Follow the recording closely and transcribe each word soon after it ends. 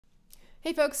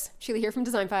Hey folks, Sheila here from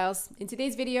Design Files. In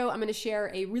today's video, I'm going to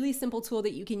share a really simple tool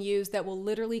that you can use that will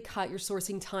literally cut your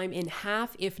sourcing time in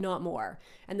half, if not more.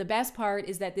 And the best part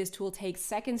is that this tool takes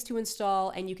seconds to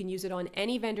install and you can use it on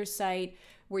any vendor site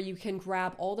where you can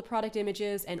grab all the product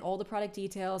images and all the product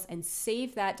details and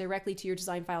save that directly to your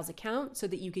Design Files account so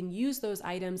that you can use those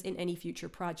items in any future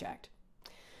project.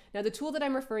 Now, the tool that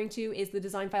I'm referring to is the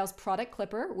Design Files product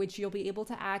clipper, which you'll be able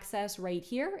to access right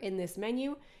here in this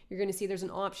menu. You're going to see there's an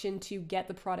option to get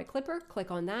the product clipper.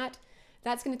 Click on that.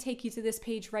 That's going to take you to this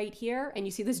page right here, and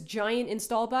you see this giant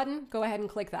install button. Go ahead and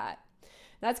click that.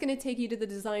 That's going to take you to the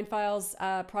Design Files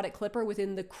product clipper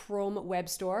within the Chrome web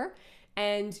store.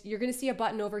 And you're going to see a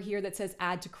button over here that says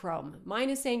add to Chrome. Mine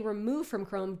is saying remove from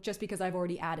Chrome just because I've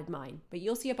already added mine, but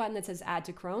you'll see a button that says add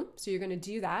to Chrome. So you're going to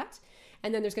do that.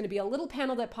 And then there's going to be a little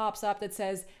panel that pops up that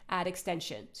says add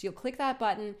extension. So you'll click that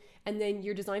button and then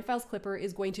your Design Files clipper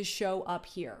is going to show up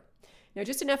here. Now,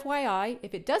 just an FYI,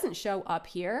 if it doesn't show up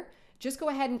here, just go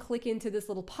ahead and click into this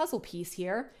little puzzle piece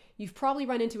here. You've probably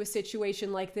run into a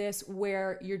situation like this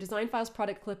where your Design Files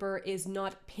product clipper is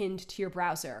not pinned to your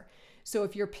browser. So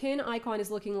if your pin icon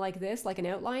is looking like this, like an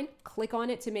outline, click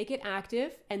on it to make it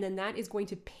active, and then that is going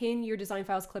to pin your Design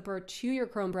Files clipper to your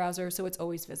Chrome browser so it's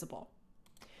always visible.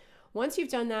 Once you've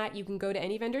done that, you can go to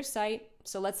any vendor site.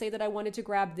 So let's say that I wanted to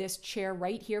grab this chair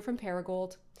right here from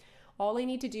Paragold. All I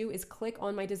need to do is click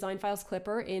on my Design Files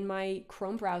clipper in my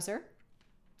Chrome browser,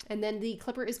 and then the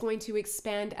clipper is going to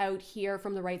expand out here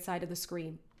from the right side of the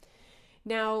screen.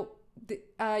 Now,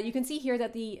 you can see here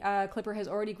that the clipper has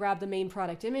already grabbed the main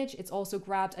product image. It's also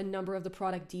grabbed a number of the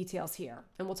product details here.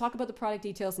 And we'll talk about the product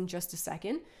details in just a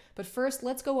second. But first,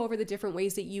 let's go over the different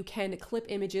ways that you can clip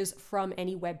images from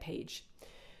any web page.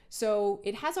 So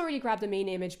it has already grabbed the main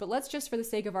image, but let's just for the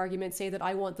sake of argument say that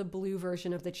I want the blue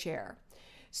version of the chair.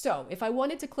 So if I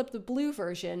wanted to clip the blue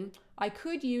version, I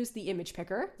could use the image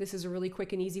picker. This is a really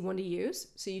quick and easy one to use.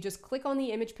 So you just click on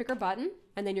the image picker button,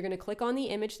 and then you're going to click on the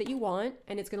image that you want,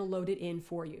 and it's going to load it in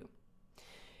for you.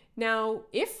 Now,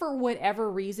 if for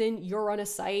whatever reason you're on a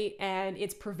site and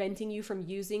it's preventing you from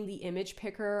using the image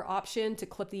picker option to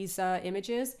clip these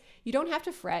images, you don't have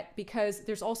to fret because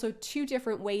there's also two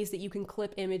different ways that you can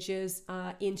clip images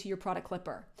into your product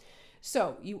clipper.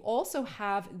 So you also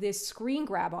have this screen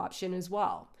grab option as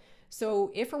well. So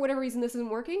if for whatever reason this isn't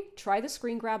working, try the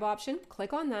screen grab option,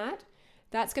 click on that.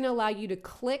 That's going to allow you to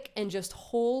click and just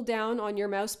hold down on your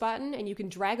mouse button, and you can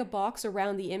drag a box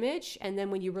around the image, and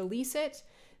then when you release it,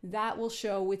 that will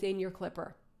show within your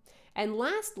clipper. And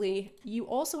lastly, you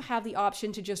also have the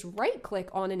option to just right click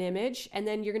on an image, and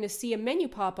then you're going to see a menu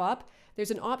pop up.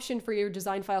 There's an option for your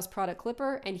Design Files product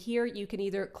clipper, and here you can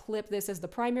either clip this as the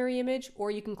primary image or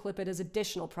you can clip it as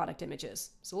additional product images.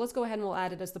 So let's go ahead and we'll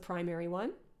add it as the primary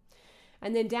one.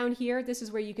 And then down here, this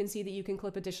is where you can see that you can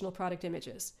clip additional product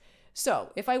images.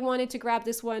 So if I wanted to grab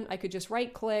this one, I could just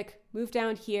right click, move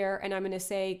down here, and I'm going to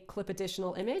say clip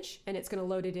additional image, and it's going to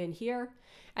load it in here.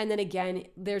 And then again,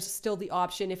 there's still the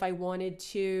option if I wanted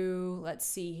to, let's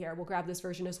see here, we'll grab this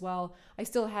version as well. I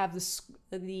still have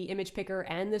the image picker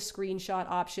and the screenshot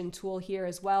option tool here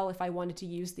as well if I wanted to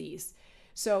use these.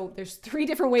 So there's three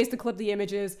different ways to clip the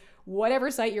images.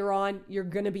 Whatever site you're on, you're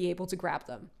going to be able to grab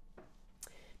them.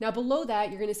 Now below that,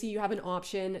 you're going to see you have an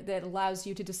option that allows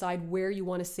you to decide where you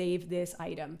want to save this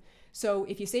item. So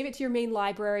if you save it to your main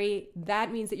library,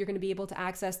 that means that you're going to be able to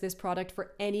access this product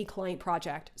for any client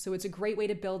project. So it's a great way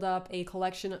to build up a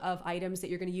collection of items that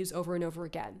you're going to use over and over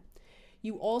again.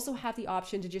 You also have the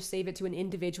option to just save it to an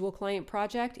individual client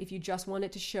project if you just want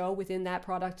it to show within that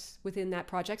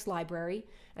project's library.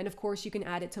 And of course, you can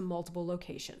add it to multiple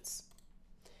locations.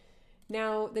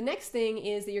 Now, the next thing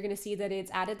is that you're going to see that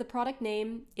it's added the product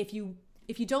name. If you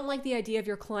don't like the idea of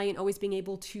your client always being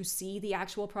able to see the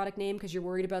actual product name because you're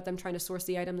worried about them trying to source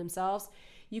the item themselves,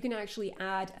 you can actually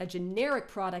add a generic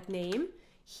product name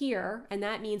here. And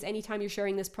that means anytime you're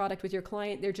sharing this product with your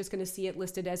client, they're just going to see it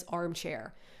listed as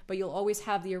armchair. But you'll always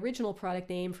have the original product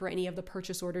name for any of the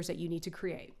purchase orders that you need to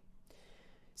create.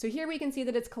 So here we can see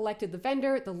that it's collected the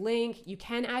vendor, the link. You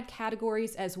can add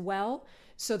categories as well.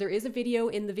 So there is a video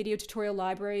in the video tutorial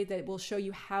library that will show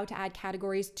you how to add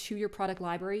categories to your product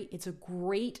library. It's a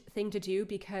great thing to do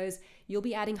because you'll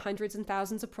be adding hundreds and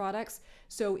thousands of products.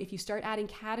 So if you start adding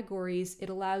categories, it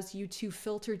allows you to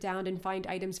filter down and find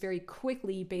items very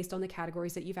quickly based on the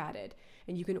categories that you've added.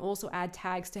 And you can also add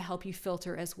tags to help you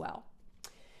filter as well.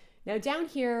 Now down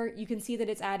here, you can see that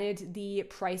it's added the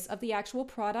price of the actual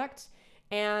product.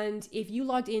 And if you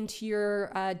logged into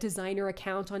your designer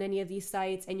account on any of these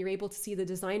sites and you're able to see the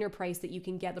designer price that you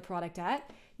can get the product at,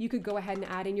 you could go ahead and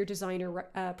add in your designer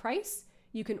price.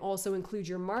 You can also include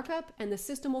your markup, and the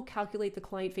system will calculate the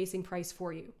client-facing price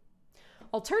for you.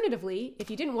 Alternatively, if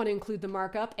you didn't want to include the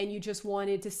markup and you just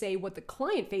wanted to say what the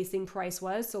client-facing price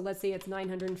was, so let's say it's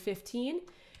 $915,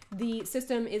 the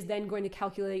system is then going to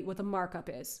calculate what the markup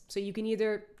is. So you can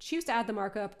either choose to add the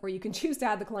markup or you can choose to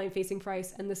add the client-facing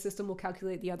price, and the system will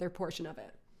calculate the other portion of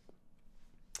it.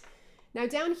 Now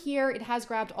down here, it has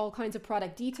grabbed all kinds of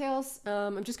product details.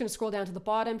 I'm just going to scroll down to the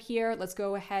bottom here. Let's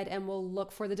go ahead and we'll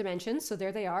look for the dimensions. So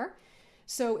there they are.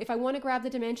 So if I want to grab the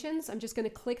dimensions, I'm just going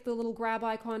to click the little grab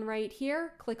icon right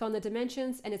here, click on the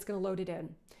dimensions, and it's going to load it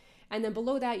in. And then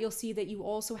below that, you'll see that you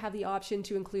also have the option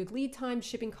to include lead time,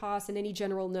 shipping costs, and any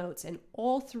general notes. And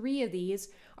all three of these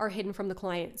are hidden from the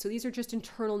client. So these are just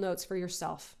internal notes for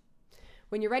yourself.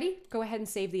 When you're ready, go ahead and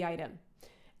save the item.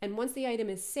 And once the item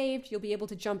is saved, you'll be able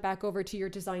to jump back over to your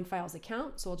Design Files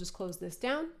account. So I'll just close this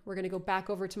down. We're going to go back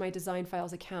over to my Design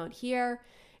Files account here.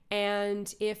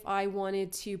 And if I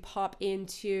wanted to pop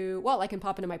into, well, I can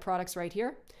pop into my products right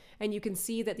here. And you can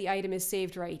see that the item is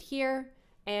saved right here.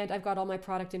 And I've got all my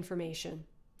product information.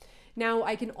 Now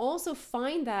I can also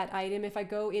find that item if I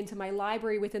go into my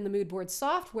library within the moodboards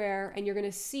software, and you're going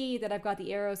to see that I've got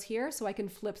the arrows here, so I can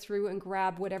flip through and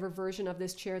grab whatever version of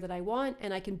this chair that I want,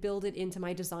 and I can build it into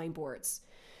my design boards.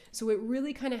 So it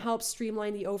really kind of helps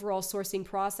streamline the overall sourcing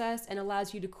process and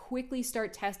allows you to quickly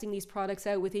start testing these products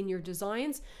out within your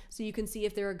designs so you can see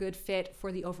if they're a good fit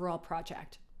for the overall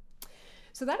project.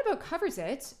 So that about covers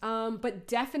it, but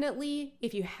definitely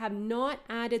if you have not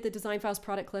added the Design Files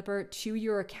product clipper to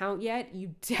your account yet,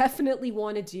 you definitely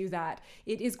want to do that.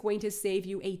 It is going to save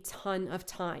you a ton of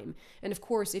time. And of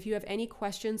course, if you have any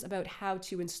questions about how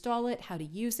to install it, how to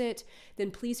use it,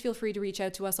 then please feel free to reach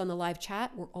out to us on the live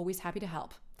chat. We're always happy to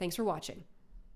help. Thanks for watching.